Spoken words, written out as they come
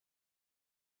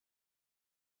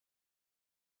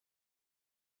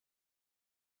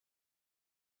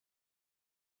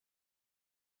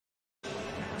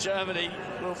Germany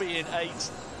will be in 8.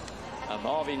 And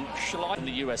Marvin Schleich from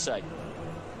the USA.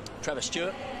 Trevor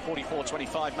Stewart,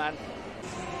 44-25 man.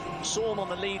 Sorm on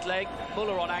the lead leg,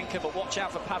 Muller on anchor, but watch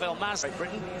out for Pavel Maz. Great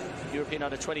Britain, European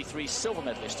under-23 silver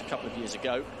medalist a couple of years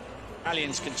ago.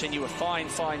 Italians continue a fine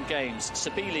games.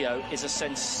 Sibelio is a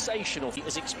sensational,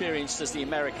 as experienced as the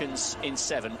Americans in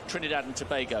 7. Trinidad and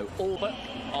Tobago. Albert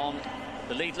on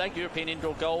the lead leg, European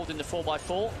indoor gold in the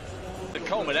 4x4. The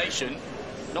culmination,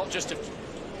 not just of...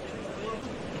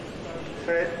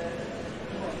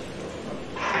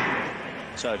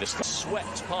 So this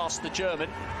swept past the German.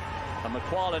 And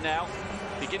Makwala now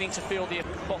beginning to feel the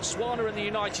Botswana and the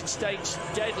United States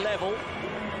dead level.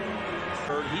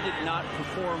 He did not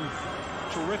perform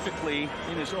terrifically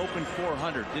in his open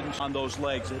 400. Didn't on those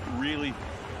legs at really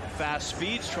fast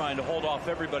speeds, trying to hold off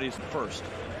everybody's first.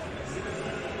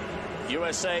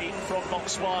 USA from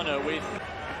Botswana with,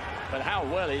 but how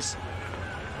well is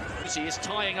he is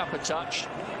tying up a touch.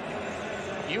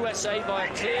 USA by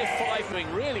a clear 5,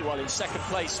 doing really well in second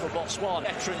place for Botswana.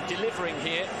 Veteran delivering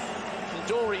here.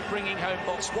 Dory bringing home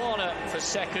Botswana for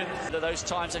second. Those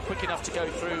times are quick enough to go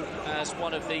through as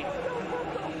one of the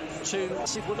 2.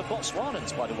 Were the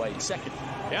Botswanans, by the way, second.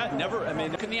 Yeah, never. I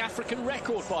mean, look at the African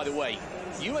record, by the way.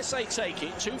 USA take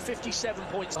it, 257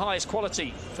 points. Highest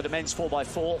quality for the men's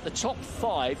 4x4. The top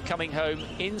 5 coming home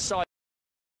inside.